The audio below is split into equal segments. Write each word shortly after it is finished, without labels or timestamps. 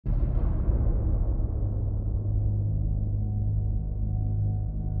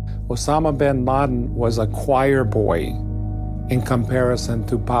Osama bin Laden was a choir boy in comparison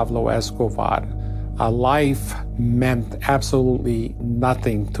to Pablo Escobar. A life meant absolutely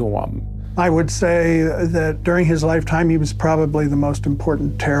nothing to him. I would say that during his lifetime, he was probably the most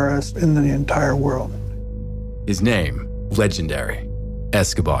important terrorist in the entire world. His name, legendary.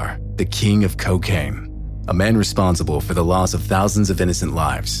 Escobar, the king of cocaine. A man responsible for the loss of thousands of innocent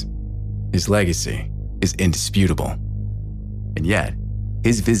lives. His legacy is indisputable. And yet,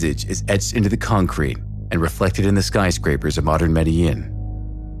 his visage is etched into the concrete and reflected in the skyscrapers of modern Medellin.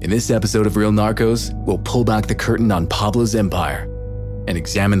 In this episode of Real Narcos, we'll pull back the curtain on Pablo's empire and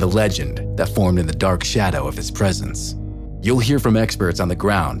examine the legend that formed in the dark shadow of his presence. You'll hear from experts on the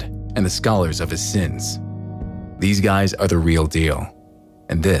ground and the scholars of his sins. These guys are the real deal,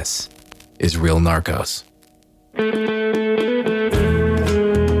 and this is Real Narcos.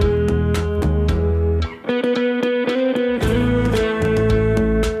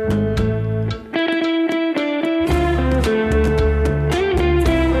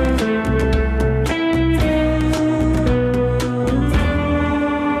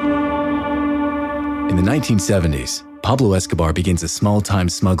 In the 1970s, Pablo Escobar begins a small-time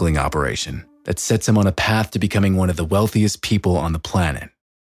smuggling operation that sets him on a path to becoming one of the wealthiest people on the planet.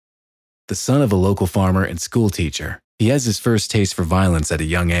 The son of a local farmer and school teacher, he has his first taste for violence at a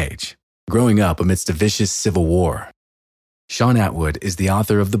young age, growing up amidst a vicious civil war. Sean Atwood is the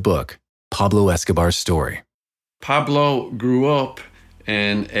author of the book, Pablo Escobar's Story. Pablo grew up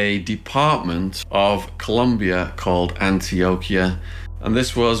in a department of Colombia called Antioquia. And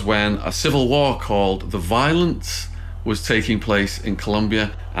this was when a civil war called the Violence was taking place in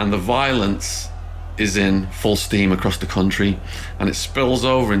Colombia. And the violence is in full steam across the country. And it spills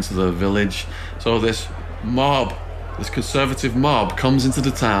over into the village. So this mob, this conservative mob, comes into the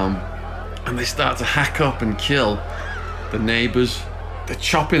town. And they start to hack up and kill the neighbors. They're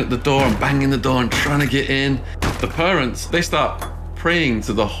chopping at the door and banging the door and trying to get in. The parents, they start praying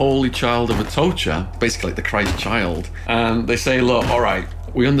to the Holy Child of Atocha, basically like the Christ child. And they say, look, all right,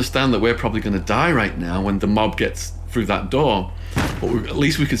 we understand that we're probably going to die right now when the mob gets through that door, but at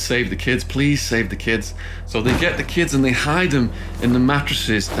least we could save the kids. Please save the kids. So they get the kids and they hide them in the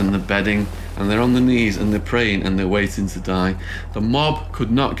mattresses and the bedding, and they're on the knees and they're praying and they're waiting to die. The mob could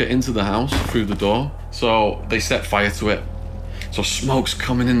not get into the house through the door, so they set fire to it. So smoke's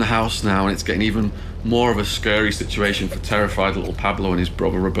coming in the house now, and it's getting even more of a scary situation for terrified little Pablo and his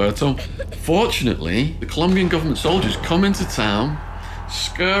brother Roberto. Fortunately, the Colombian government soldiers come into town,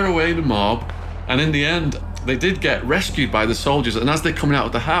 scare away the mob, and in the end, they did get rescued by the soldiers. And as they're coming out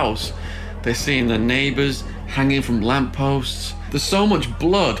of the house, they're seeing their neighbors hanging from lampposts. There's so much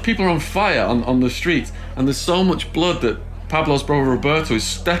blood. People are on fire on the streets, and there's so much blood that Pablo's brother Roberto is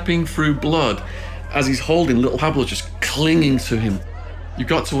stepping through blood as he's holding little Pablo, just clinging to him. You've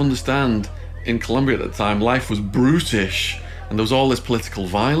got to understand, in Colombia at the time, life was brutish, and there was all this political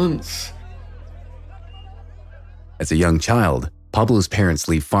violence. As a young child, Pablo's parents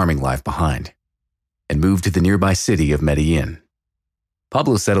leave farming life behind and move to the nearby city of Medellin.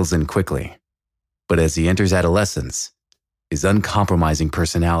 Pablo settles in quickly, but as he enters adolescence, his uncompromising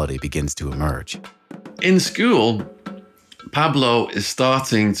personality begins to emerge. In school, Pablo is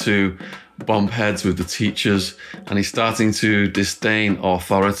starting to bump heads with the teachers, and he's starting to disdain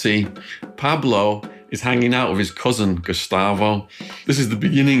authority. Pablo is hanging out with his cousin Gustavo. This is the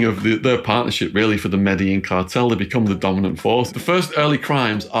beginning of their partnership, really, for the Medellin cartel. They become the dominant force. The first early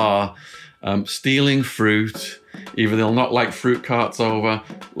crimes are stealing fruit. Either they'll knock like fruit carts over,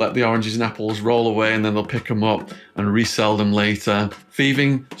 let the oranges and apples roll away, and then they'll pick them up and resell them later.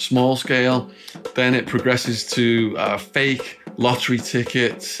 Thieving, small scale. Then it progresses to fake lottery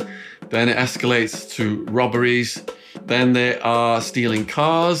tickets. Then it escalates to robberies. Then they are stealing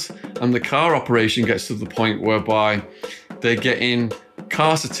cars, and the car operation gets to the point whereby they're getting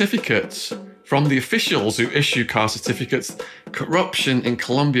car certificates from the officials who issue car certificates. Corruption in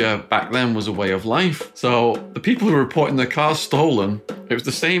Colombia back then was a way of life. So the people who were reporting their cars stolen, it was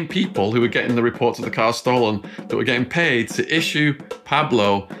the same people who were getting the reports of the cars stolen that were getting paid to issue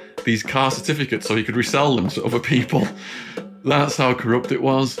Pablo these car certificates so he could resell them to other people. That's how corrupt it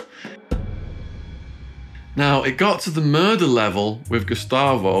was. Now, it got to the murder level with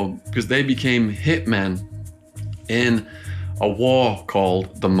Gustavo because they became hitmen in a war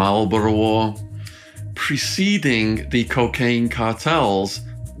called the Marlboro War. Preceding the cocaine cartels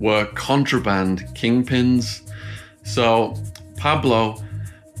were contraband kingpins. So Pablo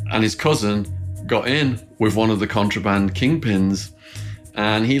and his cousin got in with one of the contraband kingpins,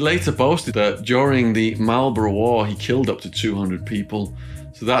 and he later boasted that during the Marlboro War he killed up to 200 people.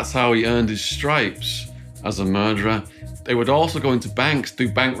 So that's how he earned his stripes as a murderer. They would also go into banks, do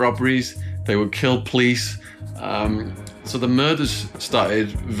bank robberies. They would kill police. So the murders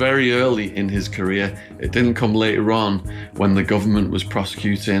started very early in his career. It didn't come later on when the government was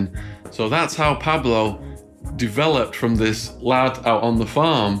prosecuting. So that's how Pablo developed from this lad out on the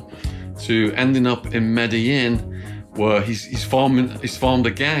farm to ending up in Medellin, where he's formed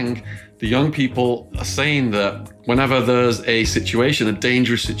a gang. The young people are saying that whenever there's a situation, a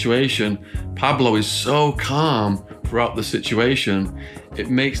dangerous situation, Pablo is so calm throughout the situation, it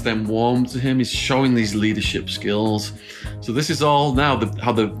makes them warm to him. He's showing these leadership skills. So this is all now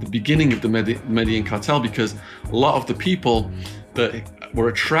the beginning of the Medellin cartel, because a lot of the people that were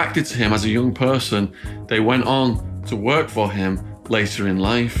attracted to him as a young person, they went on to work for him later in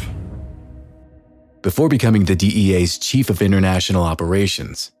life. Before becoming the DEA's Chief of International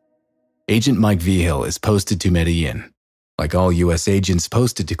Operations, Agent Mike Vigil is posted to Medellin. Like all U.S. agents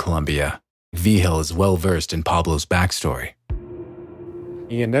posted to Colombia, Vigil is well-versed in Pablo's backstory.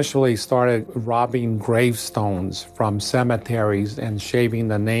 He initially started robbing gravestones from cemeteries and shaving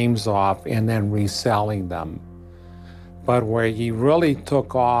the names off and then reselling them. But where he really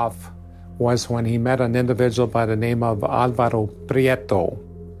took off was when he met an individual by the name of Alvaro Prieto,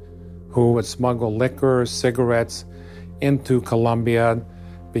 who would smuggle liquor, cigarettes into Colombia,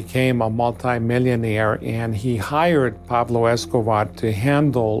 became a multimillionaire, and he hired Pablo Escobar to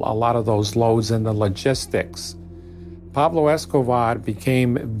handle a lot of those loads and the logistics. Pablo Escobar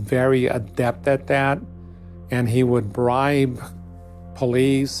became very adept at that, and he would bribe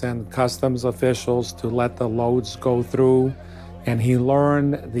police and customs officials to let the loads go through, and he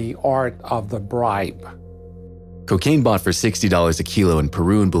learned the art of the bribe. Cocaine bought for $60 a kilo in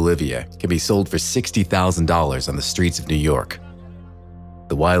Peru and Bolivia can be sold for $60,000 on the streets of New York.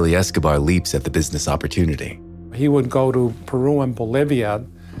 The wily Escobar leaps at the business opportunity. He would go to Peru and Bolivia,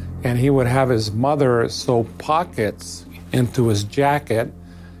 and he would have his mother sew pockets into his jacket,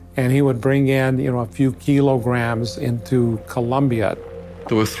 and he would bring in, a few kilograms into Colombia.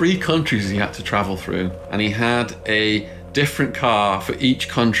 There were 3 countries he had to travel through, and he had a different car for each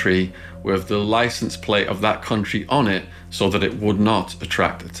country with the license plate of that country on it so that it would not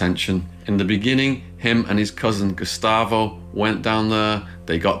attract attention. In the beginning, him and his cousin Gustavo went down there,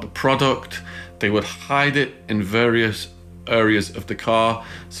 they got the product, they would hide it in various areas of the car,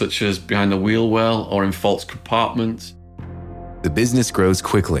 such as behind the wheel well or in false compartments. The business grows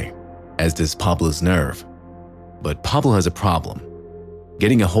quickly, as does Pablo's nerve. But Pablo has a problem.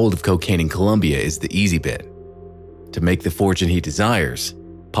 Getting a hold of cocaine in Colombia is the easy bit. To make the fortune he desires,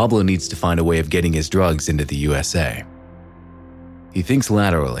 Pablo needs to find a way of getting his drugs into the USA. He thinks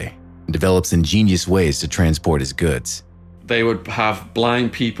laterally and develops ingenious ways to transport his goods. They would have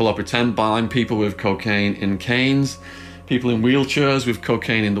blind people or pretend blind people with cocaine in canes, people in wheelchairs with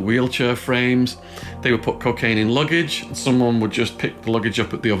cocaine in the wheelchair frames. They would put cocaine in luggage, and someone would just pick the luggage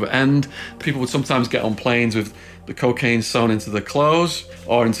up at the other end. People would sometimes get on planes with the cocaine sewn into their clothes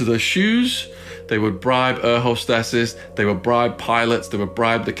or into their shoes. They would bribe air hostesses, they would bribe pilots, they would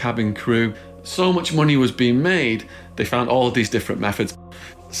bribe the cabin crew. So much money was being made, they found all of these different methods.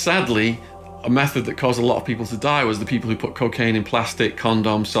 Sadly, a method that caused a lot of people to die was the people who put cocaine in plastic,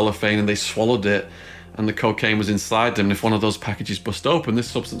 condoms, cellophane, and they swallowed it, and the cocaine was inside them. And if one of those packages bust open, this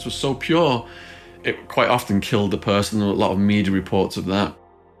substance was so pure, it quite often killed the person. There were a lot of media reports of that.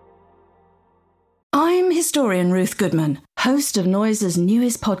 I'm historian Ruth Goodman, host of Noiser's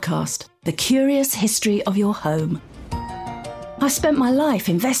newest podcast, The Curious History of Your Home. I've spent my life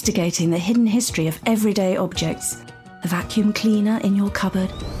investigating the hidden history of everyday objects. The vacuum cleaner in your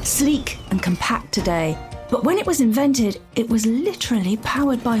cupboard, sleek and compact today, but when it was invented, it was literally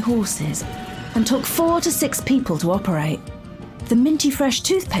powered by horses and took 4 to 6 people to operate. The minty fresh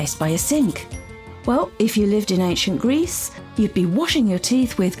toothpaste by a sink. Well, if you lived in ancient Greece, you'd be washing your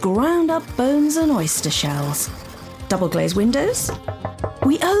teeth with ground-up bones and oyster shells. Double-glazed windows?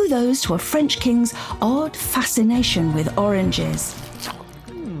 We owe those to a French king's odd fascination with oranges.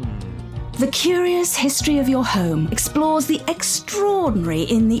 The Curious History of Your Home explores the extraordinary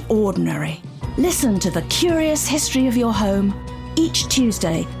in the ordinary. Listen to The Curious History of Your Home each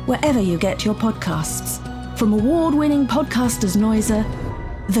Tuesday, wherever you get your podcasts. From award-winning podcasters Noiser,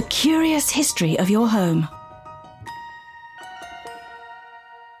 The Curious History of Your Home.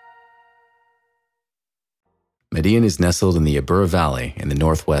 Medellin is nestled in the Abura Valley in the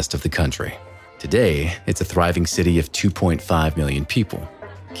northwest of the country. Today, it's a thriving city of 2.5 million people.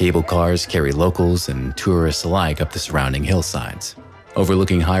 Cable cars carry locals and tourists alike up the surrounding hillsides,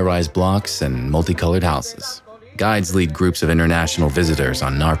 overlooking high-rise blocks and multicolored houses. Guides lead groups of international visitors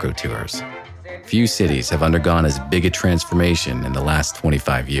on narco-tours. Few cities have undergone as big a transformation in the last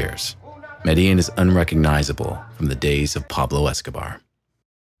 25 years. Medellin is unrecognizable from the days of Pablo Escobar.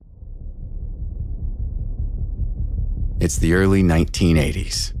 It's the early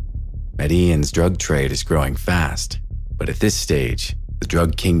 1980s. Medellin's drug trade is growing fast, but at this stage, the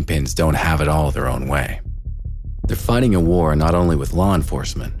drug kingpins don't have it all their own way. They're fighting a war not only with law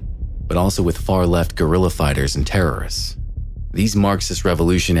enforcement, but also with far-left guerrilla fighters and terrorists. These Marxist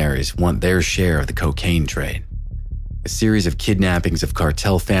revolutionaries want their share of the cocaine trade. A series of kidnappings of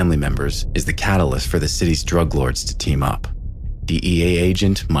cartel family members is the catalyst for the city's drug lords to team up. DEA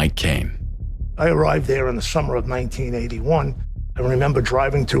agent Mike Kane. I arrived there in the summer of 1981. I remember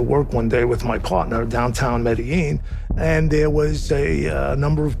driving to work one day with my partner downtown Medellin, and there was a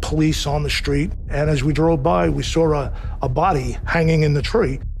number of police on the street. And as we drove by, we saw a body hanging in the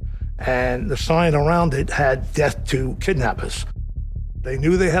tree, and the sign around it had "Death to Kidnappers." They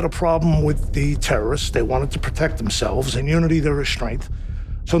knew they had a problem with the terrorists. They wanted to protect themselves. In unity, there is strength.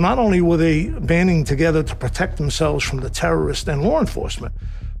 So not only were they banding together to protect themselves from the terrorists and law enforcement,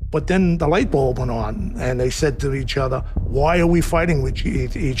 but then the light bulb went on, and they said to each other, why are we fighting with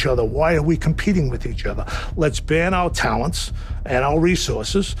each other? Why are we competing with each other? Let's ban our talents and our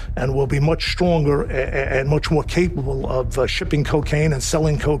resources, and we'll be much stronger and much more capable of shipping cocaine and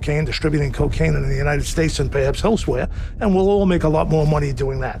selling cocaine, distributing cocaine in the United States and perhaps elsewhere, and we'll all make a lot more money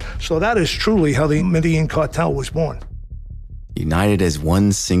doing that. So that is truly how the Medellin cartel was born. United as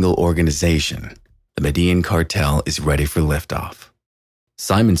one single organization, the Medellin cartel is ready for liftoff.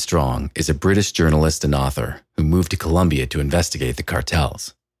 Simon Strong is a British journalist and author who moved to Colombia to investigate the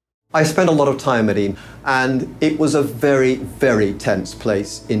cartels. I spent a lot of time at Medellin, and it was a very, very tense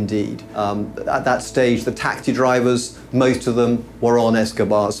place indeed. At that stage, the taxi drivers, most of them were on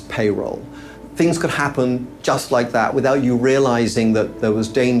Escobar's payroll. Things could happen just like that without you realizing that there was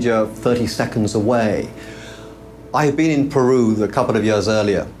danger 30 seconds away. I had been in Peru a couple of years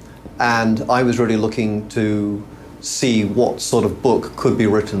earlier, and I was really looking to see what sort of book could be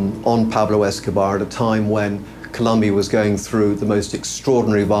written on Pablo Escobar at a time when Colombia was going through the most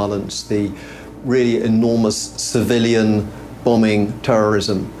extraordinary violence, the really enormous civilian bombing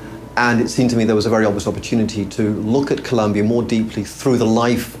terrorism. And it seemed to me there was a very obvious opportunity to look at Colombia more deeply through the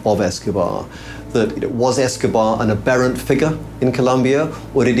life of Escobar. That was Escobar an aberrant figure in Colombia,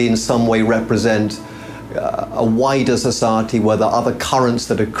 or did he in some way represent a wider society? Were there other currents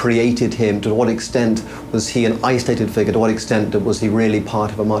that had created him? To what extent was he an isolated figure? To what extent was he really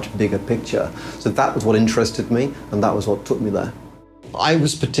part of a much bigger picture? So that was what interested me, and that was what took me there. I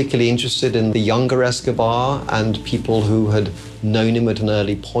was particularly interested in the younger Escobar and people who had known him at an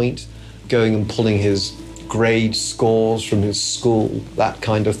early point, going and pulling his grade scores from his school, that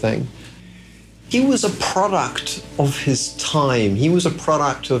kind of thing. He was a product of his time. He was a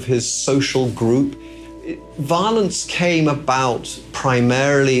product of his social group. Violence came about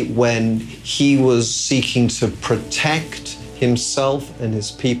primarily when he was seeking to protect himself and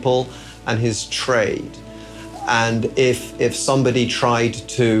his people and his trade. And if somebody tried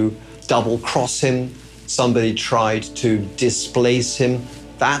to double-cross him, somebody tried to displace him,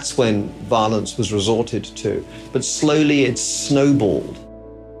 that's when violence was resorted to. But slowly it snowballed.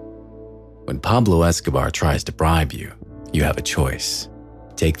 When Pablo Escobar tries to bribe you, you have a choice.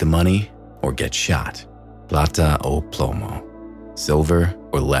 Take the money or get shot. Plata o plomo. Silver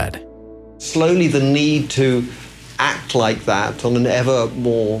or lead. Slowly the need to act like that on an ever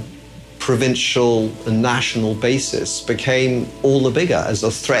more provincial and national basis became all the bigger as the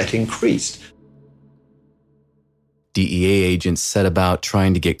threat increased. DEA agents set about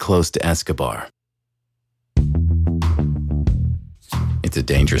trying to get close to Escobar. It's a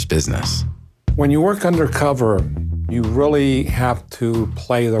dangerous business. When you work undercover, you really have to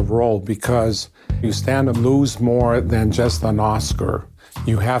play the role because you stand to lose more than just an Oscar.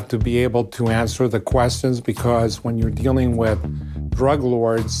 You have to be able to answer the questions because when you're dealing with drug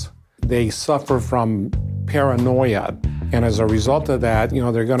lords, they suffer from paranoia. And as a result of that,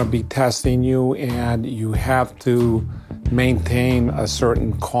 they're going to be testing you, and you have to maintain a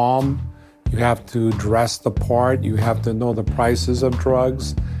certain calm. You have to dress the part. You have to know the prices of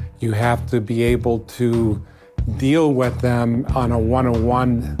drugs. You have to be able to deal with them on a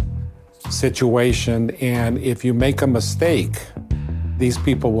one-on-one situation. And if you make a mistake, these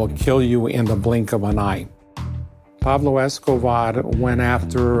people will kill you in the blink of an eye. Pablo Escobar went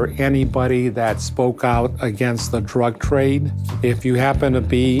after anybody that spoke out against the drug trade. If you happen to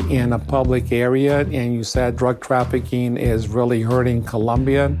be in a public area and you said drug trafficking is really hurting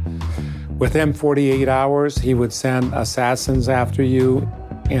Colombia, within 48 hours, he would send assassins after you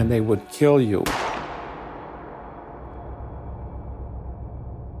and they would kill you.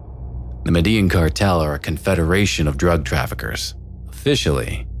 The Medellin cartel are a confederation of drug traffickers.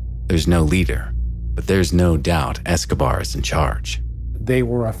 Officially, There's no leader, but there's no doubt Escobar is in charge. They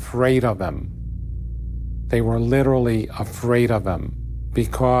were afraid of him. They were literally afraid of him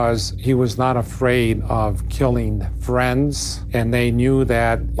because he was not afraid of killing friends, and they knew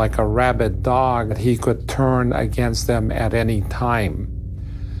that, like a rabid dog, he could turn against them at any time.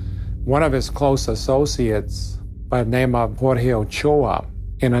 One of his close associates, by the name of Jorge Ochoa,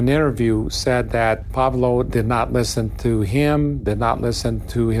 in an interview said that Pablo did not listen to him, did not listen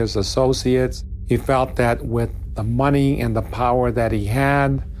to his associates. He felt that with the money and the power that he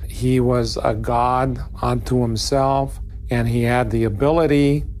had, he was a god unto himself, and he had the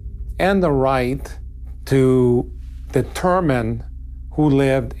ability and the right to determine who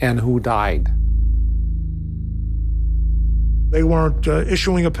lived and who died. They weren't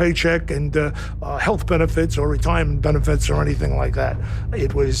issuing a paycheck and health benefits or retirement benefits or anything like that.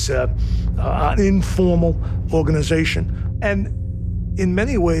 It was an informal organization. And in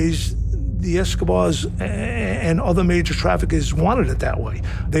many ways, the Escobars and other major traffickers wanted it that way.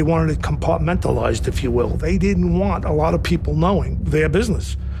 They wanted it compartmentalized, if you will. They didn't want a lot of people knowing their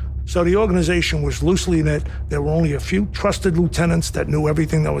business. So the organization was loosely knit. There were only a few trusted lieutenants that knew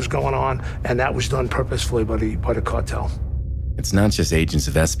everything that was going on, and that was done purposefully by the cartel. It's not just agents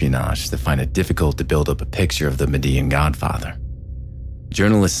of espionage that find it difficult to build up a picture of the Median godfather.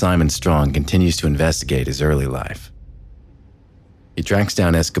 Journalist Simon Strong continues to investigate his early life. He tracks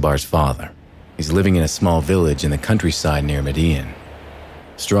down Escobar's father. He's living in a small village in the countryside near Medellin.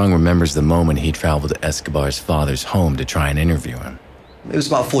 Strong remembers the moment he traveled to Escobar's father's home to try and interview him. It was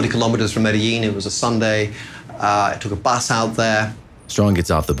about 40 kilometers from Medellin. It was a Sunday. I took a bus out there. Strong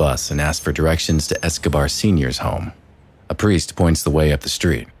gets off the bus and asks for directions to Escobar Sr.'s home. A priest points the way up the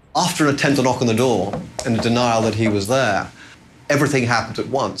street. After an attempt to knock on the door and a denial that he was there, everything happened at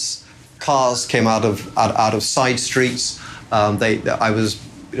once. Cars came out of side streets. I was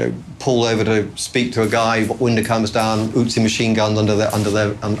pulled over to speak to a guy. Window comes down, Uzi machine guns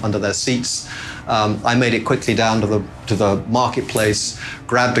under their seats. I made it quickly down to the marketplace,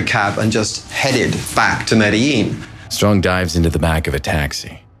 grabbed a cab, and just headed back to Medellin. Strong dives into the back of a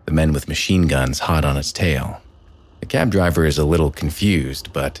taxi, the men with machine guns hot on its tail. The cab driver is a little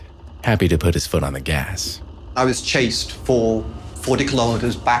confused, but happy to put his foot on the gas. I was chased for 40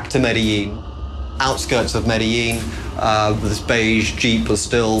 kilometers back to Medellin, outskirts of Medellin. This beige Jeep was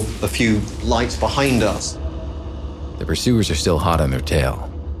still a few lights behind us. The pursuers are still hot on their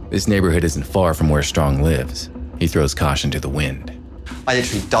tail. This neighborhood isn't far from where Strong lives. He throws caution to the wind. I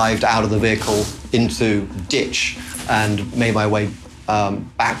literally dived out of the vehicle into ditch and made my way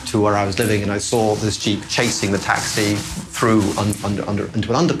back to where I was living, and I saw this Jeep chasing the taxi through into an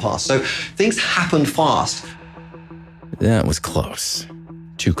underpass. So things happened fast. That was close.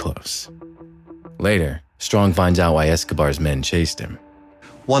 Too close. Later, Strong finds out why Escobar's men chased him.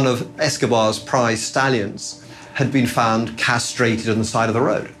 One of Escobar's prize stallions had been found castrated on the side of the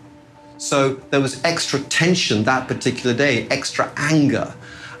road. So there was extra tension that particular day, extra anger.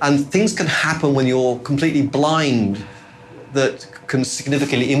 And things can happen when you're completely blind that can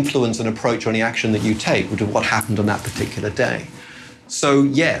significantly influence an approach or any action that you take, which is what happened on that particular day. So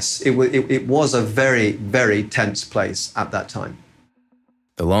yes, it was a very, very tense place at that time.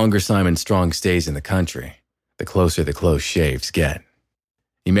 The longer Simon Strong stays in the country, the closer the close shaves get.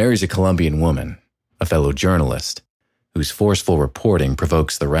 He marries a Colombian woman, a fellow journalist, whose forceful reporting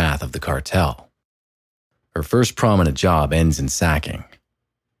provokes the wrath of the cartel. Her first prominent job ends in sacking.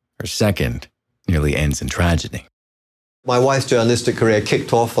 Her second nearly ends in tragedy. My wife's journalistic career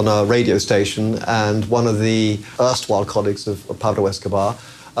kicked off on a radio station, and one of the erstwhile colleagues of Pablo Escobar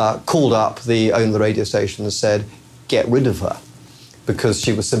called up the owner of the radio station and said, get rid of her, because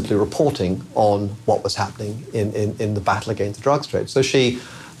she was simply reporting on what was happening in the battle against the drugs trade. So she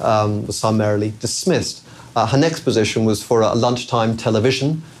was summarily dismissed. Her next position was for a lunchtime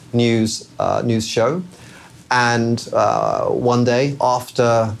television news show. And one day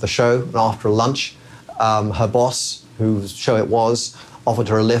after the show and after lunch, her boss, whose show it was, offered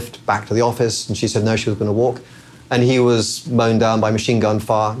her a lift back to the office, and she said no, she was going to walk. And he was mown down by machine gun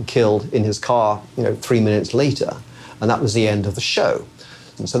fire and killed in his car, 3 minutes later. And that was the end of the show.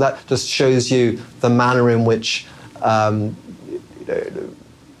 And so that just shows you the manner in which there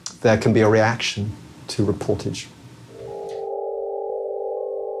can be a reaction to reportage.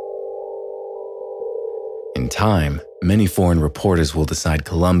 In time, many foreign reporters will decide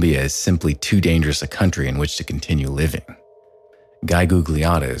Colombia is simply too dangerous a country in which to continue living. Guy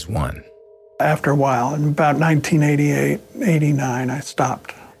Gugliotta is one. After a while, in about 1988, 89, I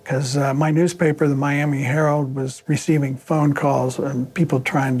stopped because my newspaper, the Miami Herald, was receiving phone calls and people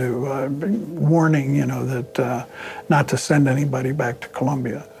trying to, warning, that not to send anybody back to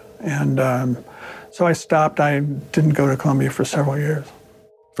Colombia. And so I stopped. I didn't go to Colombia for several years.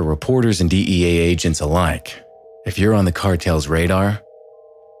 For reporters and DEA agents alike, if you're on the cartel's radar,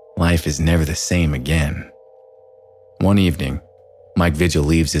 life is never the same again. One evening, Mike Vigil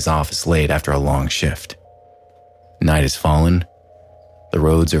leaves his office late after a long shift. Night has fallen. The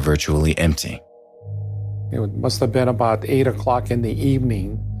roads are virtually empty. It must have been about 8 o'clock in the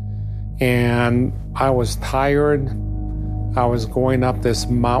evening, and I was tired. I was going up this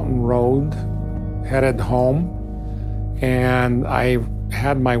mountain road, headed home, and I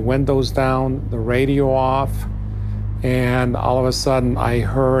had my windows down, the radio off, and all of a sudden I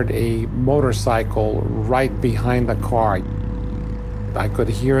heard a motorcycle right behind the car. I could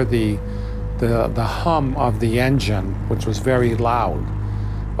hear the hum of the engine, which was very loud,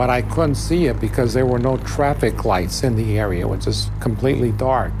 but I couldn't see it because there were no traffic lights in the area, which is completely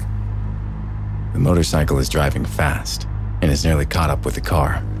dark. The motorcycle is driving fast and is nearly caught up with the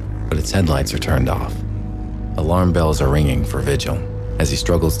car, but its headlights are turned off. Alarm bells are ringing for Vigil as he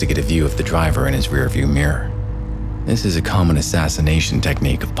struggles to get a view of the driver in his rearview mirror. This is a common assassination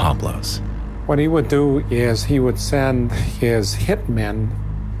technique of Pablo's. What he would do is he would send his hitmen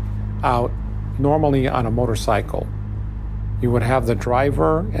out, normally on a motorcycle. You would have the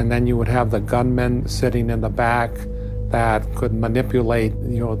driver, and then you would have the gunman sitting in the back that could manipulate,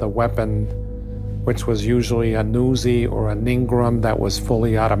 the weapon, which was usually a Uzi or an Ingram that was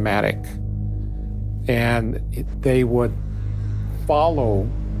fully automatic. And they would follow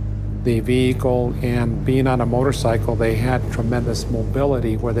the vehicle, and being on a motorcycle, they had tremendous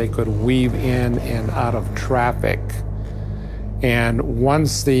mobility where they could weave in and out of traffic. And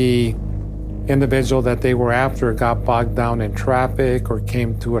once the individual that they were after got bogged down in traffic or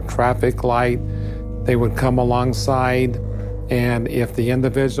came to a traffic light, they would come alongside, and if the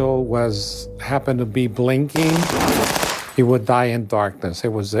individual happened to be blinking, he would die in darkness. It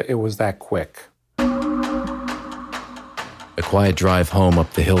was that quick. A quiet drive home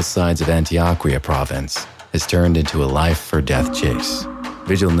up the hillsides of Antioquia province has turned into a life-or-death chase.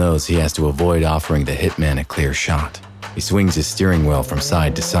 Vigil knows he has to avoid offering the hitman a clear shot. He swings his steering wheel from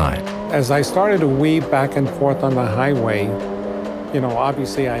side to side. As I started to weave back and forth on the highway,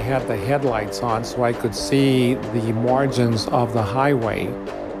 obviously I had the headlights on so I could see the margins of the highway.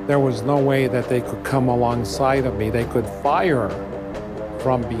 There was no way that they could come alongside of me. They could fire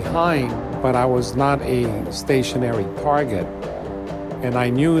from behind, but I was not a stationary target. And I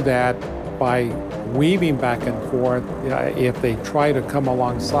knew that by weaving back and forth, if they try to come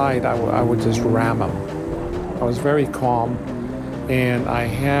alongside, I would just ram them. I was very calm, and I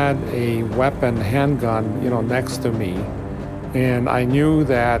had a weapon, handgun, next to me. And I knew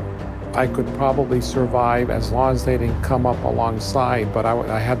that I could probably survive as long as they didn't come up alongside, but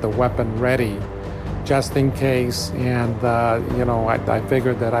I had the weapon ready just in case. And, I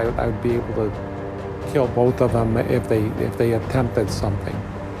figured that I would be able to kill both of them if they attempted something.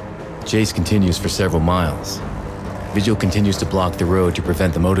 The chase continues for several miles. Vigil continues to block the road to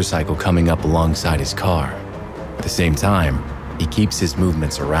prevent the motorcycle coming up alongside his car. At the same time, he keeps his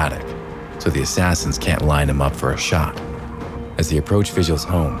movements erratic, so the assassins can't line him up for a shot. As they approach Vigil's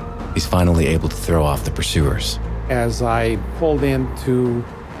home, he's finally able to throw off the pursuers. As I pulled into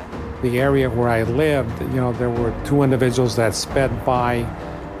the area where I lived, there were two individuals that sped by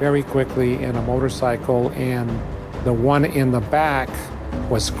very quickly in a motorcycle, and the one in the back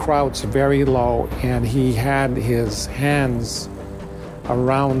was crouched very low, and he had his hands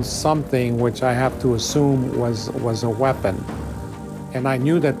around something which I have to assume was a weapon. And I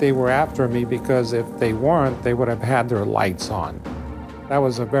knew that they were after me because if they weren't, they would have had their lights on. That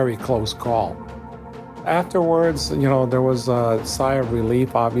was a very close call. Afterwards, there was a sigh of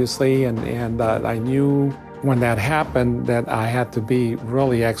relief, obviously, and I knew when that happened that I had to be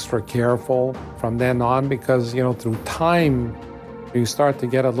really extra careful from then on because, through time, you start to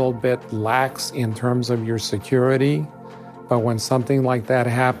get a little bit lax in terms of your security. But when something like that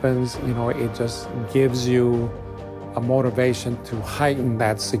happens, it just gives you a motivation to heighten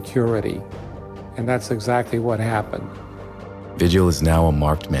that security. And that's exactly what happened. Vigil is now a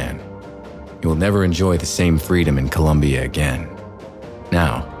marked man. He will never enjoy the same freedom in Colombia again.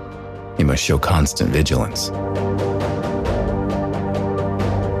 Now, he must show constant vigilance.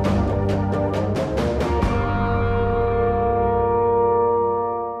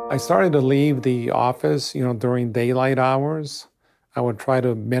 I started to leave the office, during daylight hours. I would try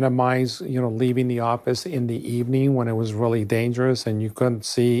to minimize, leaving the office in the evening when it was really dangerous and you couldn't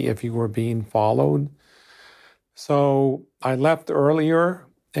see if you were being followed. So I left earlier,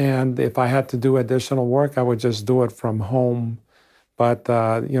 and if I had to do additional work, I would just do it from home. But,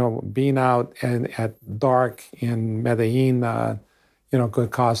 being out at dark in Medellin,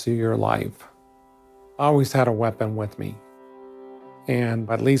 could cost you your life. I always had a weapon with me, and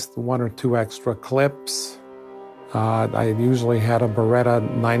at least 1 or 2 extra clips. I usually had a Beretta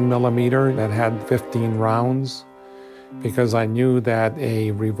 9mm that had 15 rounds because I knew that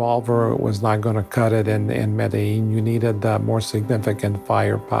a revolver was not going to cut it in Medellin. You needed more significant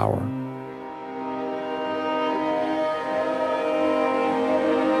firepower.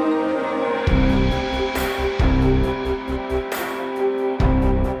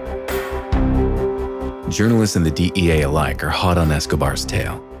 Journalists and the DEA alike are hot on Escobar's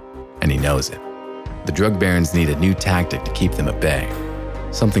tail, and he knows it. The drug barons need a new tactic to keep them at bay,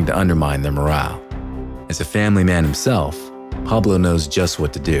 something to undermine their morale. As a family man himself, Pablo knows just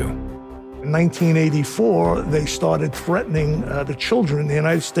what to do. In 1984, they started threatening the children, the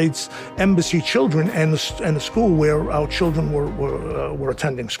United States Embassy children, and the school where our children were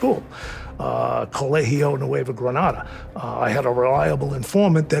attending school, Colegio Nueva Granada. I had a reliable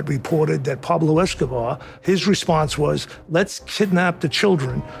informant that reported that Pablo Escobar, his response was, let's kidnap the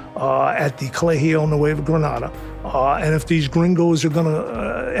children at the Colegio Nueva Granada, and if these gringos are going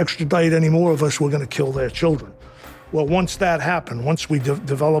to extradite any more of us, we're going to kill their children. Well, once that happened, once we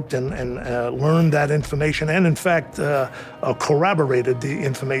developed and learned that information, and in fact corroborated the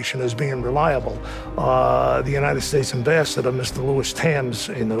information as being reliable, the United States ambassador, Mr. Louis Tams,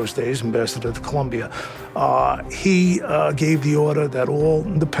 in those days, ambassador to Colombia, he gave the order that all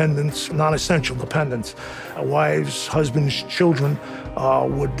dependents, non-essential dependents, wives, husbands, children,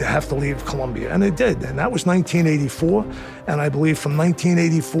 would have to leave Colombia. And it did. And that was 1984. And I believe from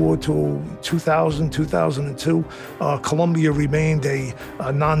 1984 to 2000, 2002, Colombia remained a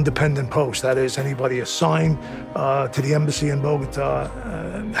non-dependent post. That is, anybody assigned to the embassy in Bogota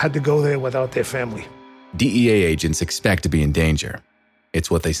had to go there without their family. DEA agents expect to be in danger.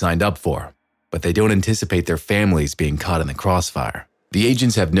 It's what they signed up for, but they don't anticipate their families being caught in the crossfire. The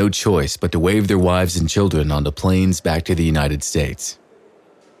agents have no choice but to wave their wives and children onto planes back to the United States.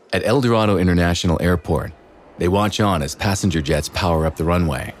 At El Dorado International Airport, they watch on as passenger jets power up the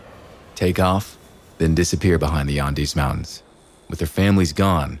runway, take off, then disappear behind the Andes Mountains. With their families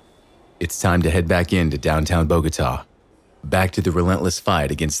gone, it's time to head back into downtown Bogota, back to the relentless fight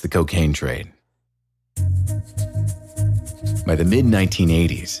against the cocaine trade. By the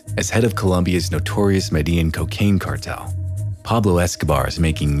mid-1980s, as head of Colombia's notorious Medellin cocaine cartel, Pablo Escobar is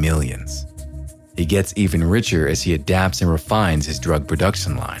making millions. He gets even richer as he adapts and refines his drug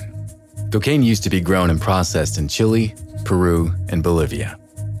production line. Cocaine used to be grown and processed in Chile, Peru, and Bolivia.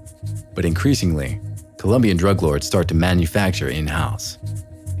 But increasingly, Colombian drug lords start to manufacture in-house.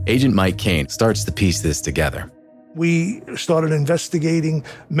 Agent Mike Kane starts to piece this together. We started investigating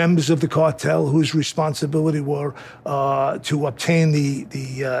members of the cartel whose responsibility were to obtain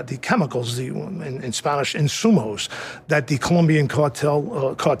the chemicals, in Spanish, insumos, that the Colombian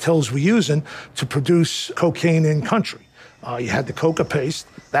cartels were using to produce cocaine in country. You had the coca paste,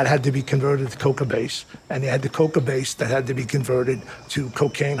 that had to be converted to coca base, and you had the coca base that had to be converted to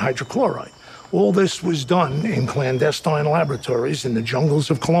cocaine hydrochloride. All this was done in clandestine laboratories in the jungles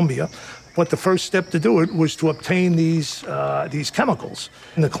of Colombia. But the first step to do it was to obtain these chemicals.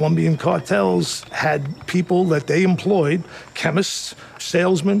 And the Colombian cartels had people that they employed, chemists,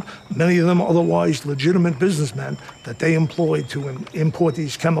 salesmen, many of them otherwise legitimate businessmen, that they employed to import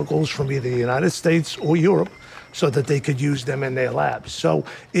these chemicals from either the United States or Europe so that they could use them in their labs. So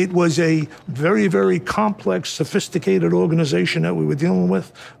it was a very, very complex, sophisticated organization that we were dealing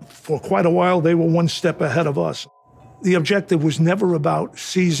with. For quite a while, they were one step ahead of us. The objective was never about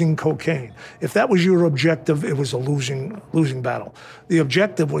seizing cocaine. If that was your objective, it was a losing battle. The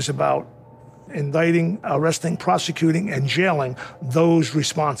objective was about indicting, arresting, prosecuting, and jailing those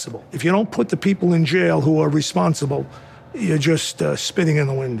responsible. If you don't put the people in jail who are responsible, you're just spitting in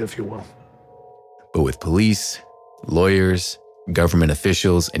the wind, if you will. But with police, lawyers, government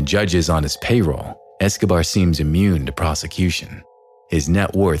officials, and judges on his payroll, Escobar seems immune to prosecution. His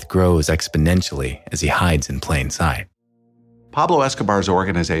net worth grows exponentially as he hides in plain sight. Pablo Escobar's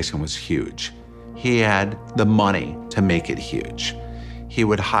organization was huge. He had the money to make it huge. He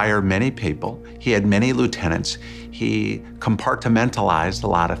would hire many people. He had many lieutenants. He compartmentalized a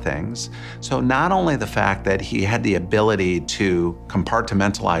lot of things. So not only the fact that he had the ability to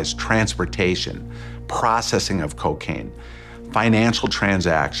compartmentalize transportation, processing of cocaine, financial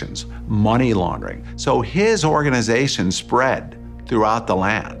transactions, money laundering. So his organization spread throughout the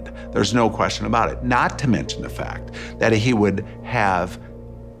land. There's no question about it. Not to mention the fact that he would have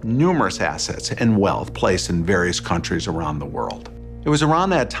numerous assets and wealth placed in various countries around the world. It was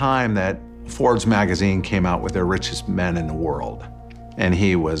around that time that Forbes magazine came out with their richest men in the world, and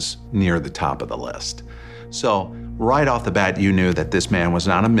he was near the top of the list. So right off the bat, you knew that this man was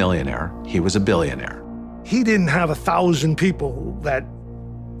not a millionaire, he was a billionaire. He didn't have 1,000 people that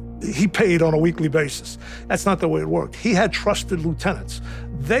he paid on a weekly basis. That's not the way it worked. He had trusted lieutenants.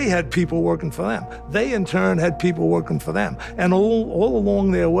 They had people working for them. They, in turn, had people working for them. And all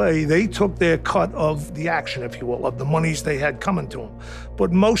along their way, they took their cut of the action, if you will, of the monies they had coming to them.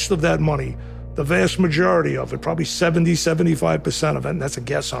 But most of that money, the vast majority of it, probably 75% of it, and that's a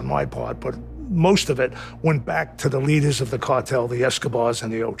guess on my part, but most of it went back to the leaders of the cartel, the Escobars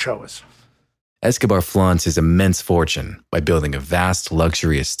and the Ochoas. Escobar flaunts his immense fortune by building a vast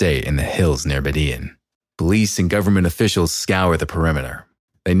luxury estate in the hills near Medellin. Police and government officials scour the perimeter.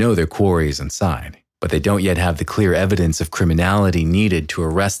 They know their quarry is inside, but they don't yet have the clear evidence of criminality needed to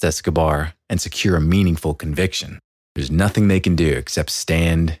arrest Escobar and secure a meaningful conviction. There's nothing they can do except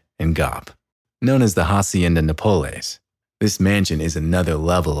stand and gawp. Known as the Hacienda Napoles, this mansion is another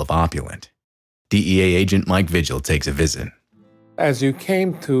level of opulent. DEA agent Mike Vigil takes a visit. As you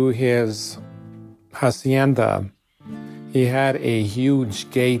came to his hacienda, he had a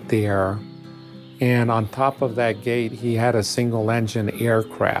huge gate there, and on top of that gate, he had a single-engine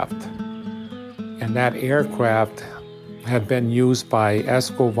aircraft. And that aircraft had been used by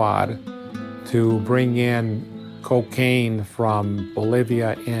Escobar to bring in cocaine from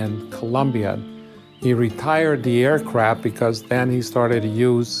Bolivia and Colombia. He retired the aircraft because then he started to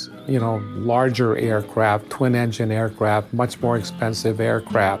use, larger aircraft, twin-engine aircraft, much more expensive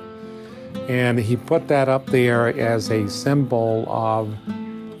aircraft. And he put that up there as a symbol of,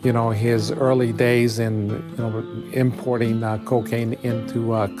 his early days in, importing cocaine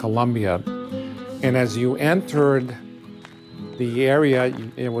into Colombia. And as you entered the area,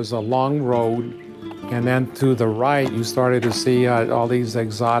 it was a long road. And then to the right, you started to see all these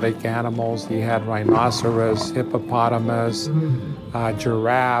exotic animals. He had rhinoceros, hippopotamus,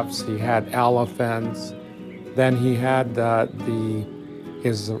 giraffes. He had elephants. Then he had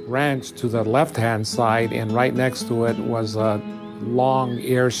his ranch to the left-hand side, and right next to it was a long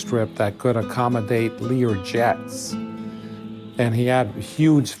airstrip that could accommodate Lear jets. And he had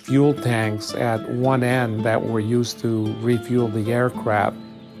huge fuel tanks at one end that were used to refuel the aircraft.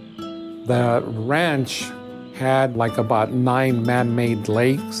 The ranch had about 9 man-made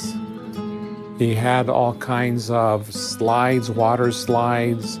lakes. He had all kinds of slides, water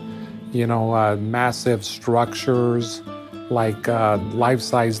slides, massive structures, like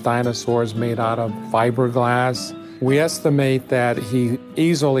life-size dinosaurs made out of fiberglass. We estimate that he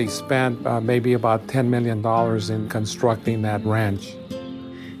easily spent maybe about $10 million in constructing that ranch.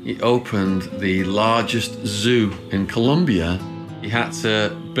 He opened the largest zoo in Colombia. He had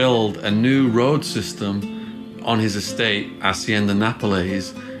to build a new road system on his estate, Hacienda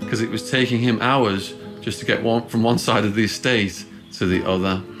Napoles, because it was taking him hours just to get from one side of the estate to the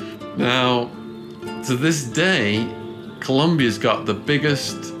other. Now, to this day, Colombia's got the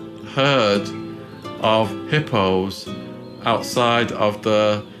biggest herd of hippos outside of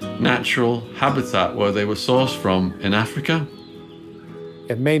the natural habitat where they were sourced from in Africa.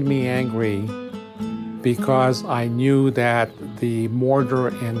 It made me angry because I knew that the mortar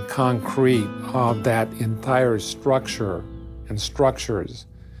and concrete of that entire structure and structures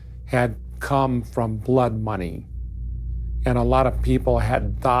had come from blood money. And a lot of people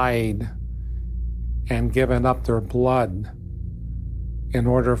had died and given up their blood in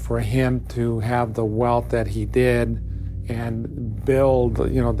order for him to have the wealth that he did and build,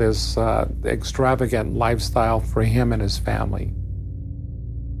 this extravagant lifestyle for him and his family.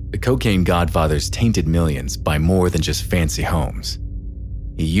 The cocaine godfather's tainted millions by more than just fancy homes.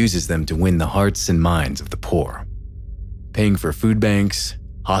 He uses them to win the hearts and minds of the poor. Paying for food banks,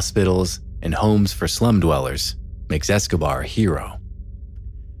 hospitals, and homes for slum dwellers makes Escobar a hero.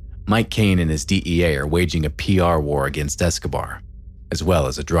 Mike Cain and his DEA are waging a PR war against Escobar, as well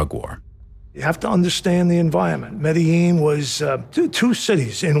as a drug war. You have to understand the environment. Medellin was two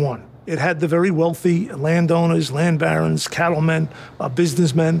cities in one. It had the very wealthy landowners, land barons, cattlemen,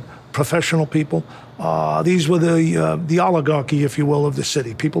 businessmen, professional people. These were the oligarchy, if you will, of the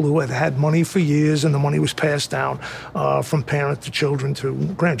city, people who had had money for years, and the money was passed down from parents to children to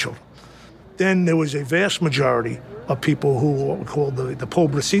grandchildren. Then there was a vast majority of people who were called the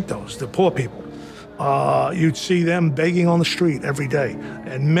pobrecitos, the poor people. You'd see them begging on the street every day,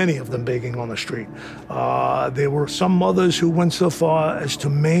 and many of them begging on the street. There were some mothers who went so far as to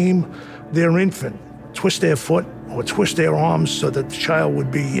maim their infant, twist their foot or twist their arms so that the child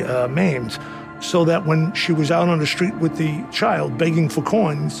would be maimed, so that when she was out on the street with the child begging for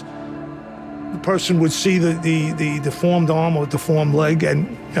coins, The person would see the deformed arm or deformed leg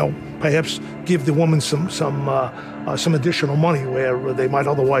and, perhaps give the woman some additional money where they might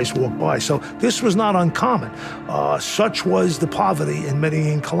otherwise walk by. So this was not uncommon. Such was the poverty in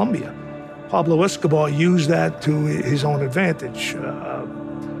Medellin, Colombia. Pablo Escobar used that to his own advantage.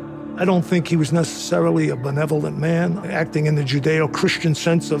 I don't think he was necessarily a benevolent man, acting in the Judeo-Christian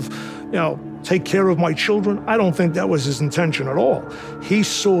sense of, take care of my children. I don't think that was his intention at all. He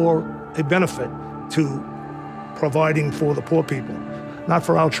saw a benefit to providing for the poor people, not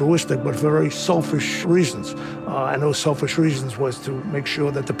for altruistic, but for very selfish reasons. And those selfish reasons was to make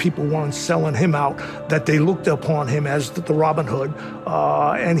sure that the people weren't selling him out, that they looked upon him as the Robin Hood,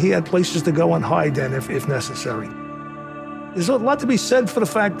 and he had places to go and hide then if necessary. There's a lot to be said for the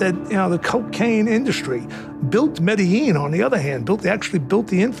fact that, the cocaine industry built Medellin, on the other hand, actually built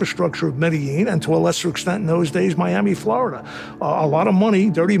the infrastructure of Medellin, and to a lesser extent in those days, Miami, Florida. A lot of money,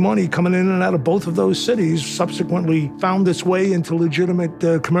 dirty money, coming in and out of both of those cities subsequently found its way into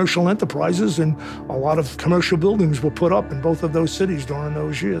legitimate commercial enterprises, and a lot of commercial buildings were put up in both of those cities during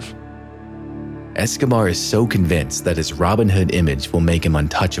those years. Escobar is so convinced that his Robin Hood image will make him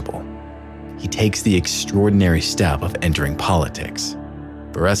untouchable. He takes the extraordinary step of entering politics.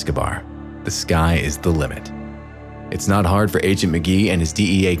 For Escobar, the sky is the limit. It's not hard for Agent McGee and his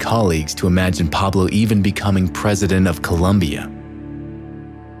DEA colleagues to imagine Pablo even becoming president of Colombia.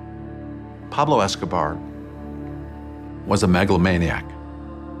 Pablo Escobar was a megalomaniac.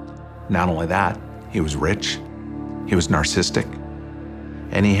 Not only that, he was rich, he was narcissistic,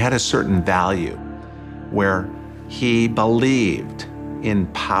 and he had a certain value where he believed in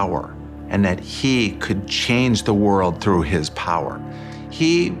power and that he could change the world through his power.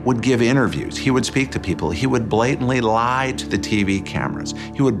 He would give interviews, he would speak to people, he would blatantly lie to the TV cameras,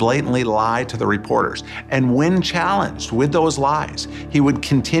 he would blatantly lie to the reporters, and when challenged with those lies, he would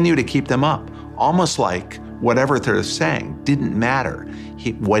continue to keep them up, almost like whatever they're saying didn't matter.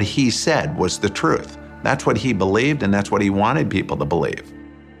 What he said was the truth. That's what he believed, and that's what he wanted people to believe.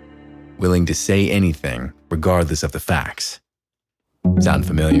 Willing to say anything, regardless of the facts. Sound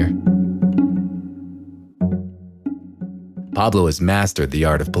familiar? Pablo has mastered the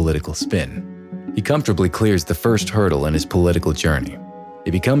art of political spin. He comfortably clears the first hurdle in his political journey.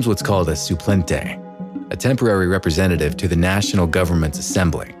 He becomes what's called a suplente, a temporary representative to the national government's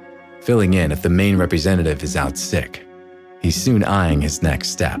assembly, filling in if the main representative is out sick. He's soon eyeing his next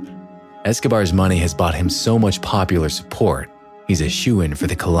step. Escobar's money has bought him so much popular support, he's a shoo-in for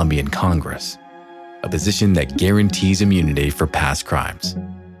the Colombian Congress, a position that guarantees immunity for past crimes.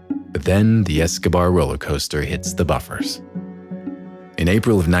 But then the Escobar roller coaster hits the buffers. In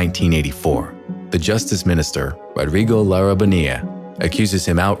April of 1984, the Justice Minister, Rodrigo Lara Bonilla, accuses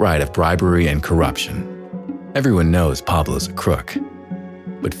him outright of bribery and corruption. Everyone knows Pablo's a crook,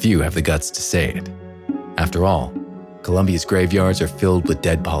 but few have the guts to say it. After all, Colombia's graveyards are filled with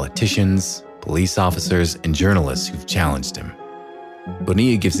dead politicians, police officers, and journalists who've challenged him.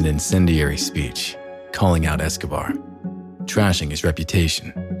 Bonilla gives an incendiary speech, calling out Escobar, trashing his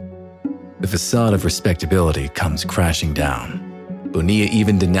reputation. The facade of respectability comes crashing down. Bonilla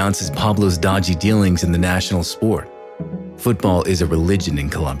even denounces Pablo's dodgy dealings in the national sport. Football is a religion in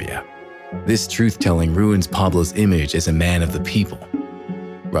Colombia. This truth-telling ruins Pablo's image as a man of the people.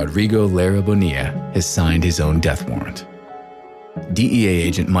 Rodrigo Lara Bonilla has signed his own death warrant. DEA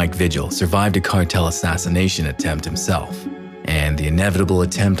agent Mike Vigil survived a cartel assassination attempt himself, and the inevitable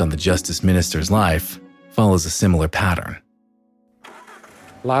attempt on the Justice Minister's life follows a similar pattern.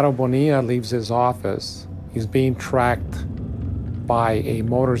 Lara Bonilla leaves his office. He's being tracked by a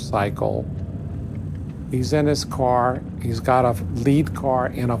motorcycle. He's in his car. He's got a lead car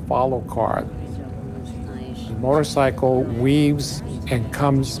and a follow car. The motorcycle weaves and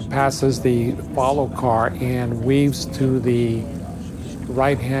passes the follow car and weaves to the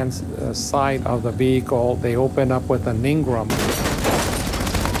right-hand side of the vehicle. They open up with an Ingram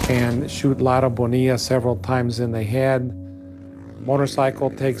and shoot Lara Bonilla several times in the head. Motorcycle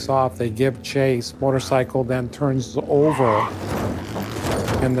takes off. They give chase. Motorcycle then turns over,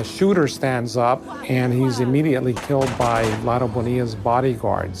 and the shooter stands up, and he's immediately killed by Lara Bonilla's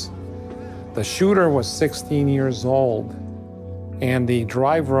bodyguards. The shooter was 16 years old, and the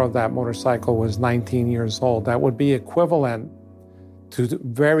driver of that motorcycle was 19 years old. That would be equivalent to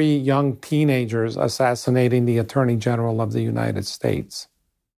very young teenagers assassinating the Attorney General of the United States.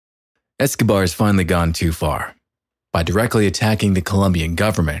 Escobar has finally gone too far. By directly attacking the Colombian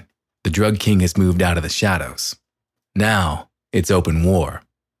government, the drug king has moved out of the shadows. Now, it's open war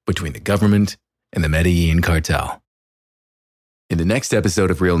between the government and the Medellin cartel. In the next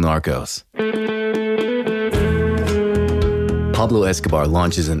episode of Real Narcos, Pablo Escobar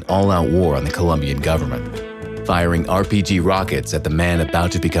launches an all-out war on the Colombian government. Firing RPG rockets at the man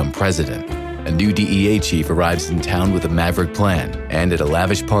about to become president, a new DEA chief arrives in town with a maverick plan, and at a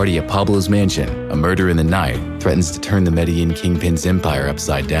lavish party at Pablo's mansion, a murder in the night threatens to turn the Medellin kingpin's empire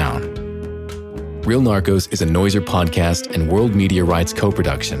upside down. Real Narcos is a Noiser podcast and World Media Rights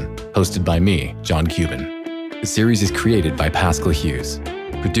co-production, hosted by me, John Cuban. The series is created by Pascal Hughes,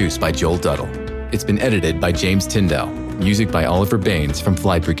 produced by Joel Duddle. It's been edited by James Tyndall, music by Oliver Baines from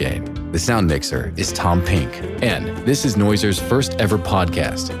Flight Brigade. The sound mixer is Tom Pink, and this is Noiser's first ever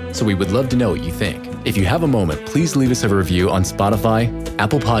podcast, so we would love to know what you think. If you have a moment, please leave us a review on Spotify,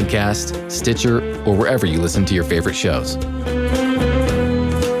 Apple Podcasts, Stitcher, or wherever you listen to your favorite shows.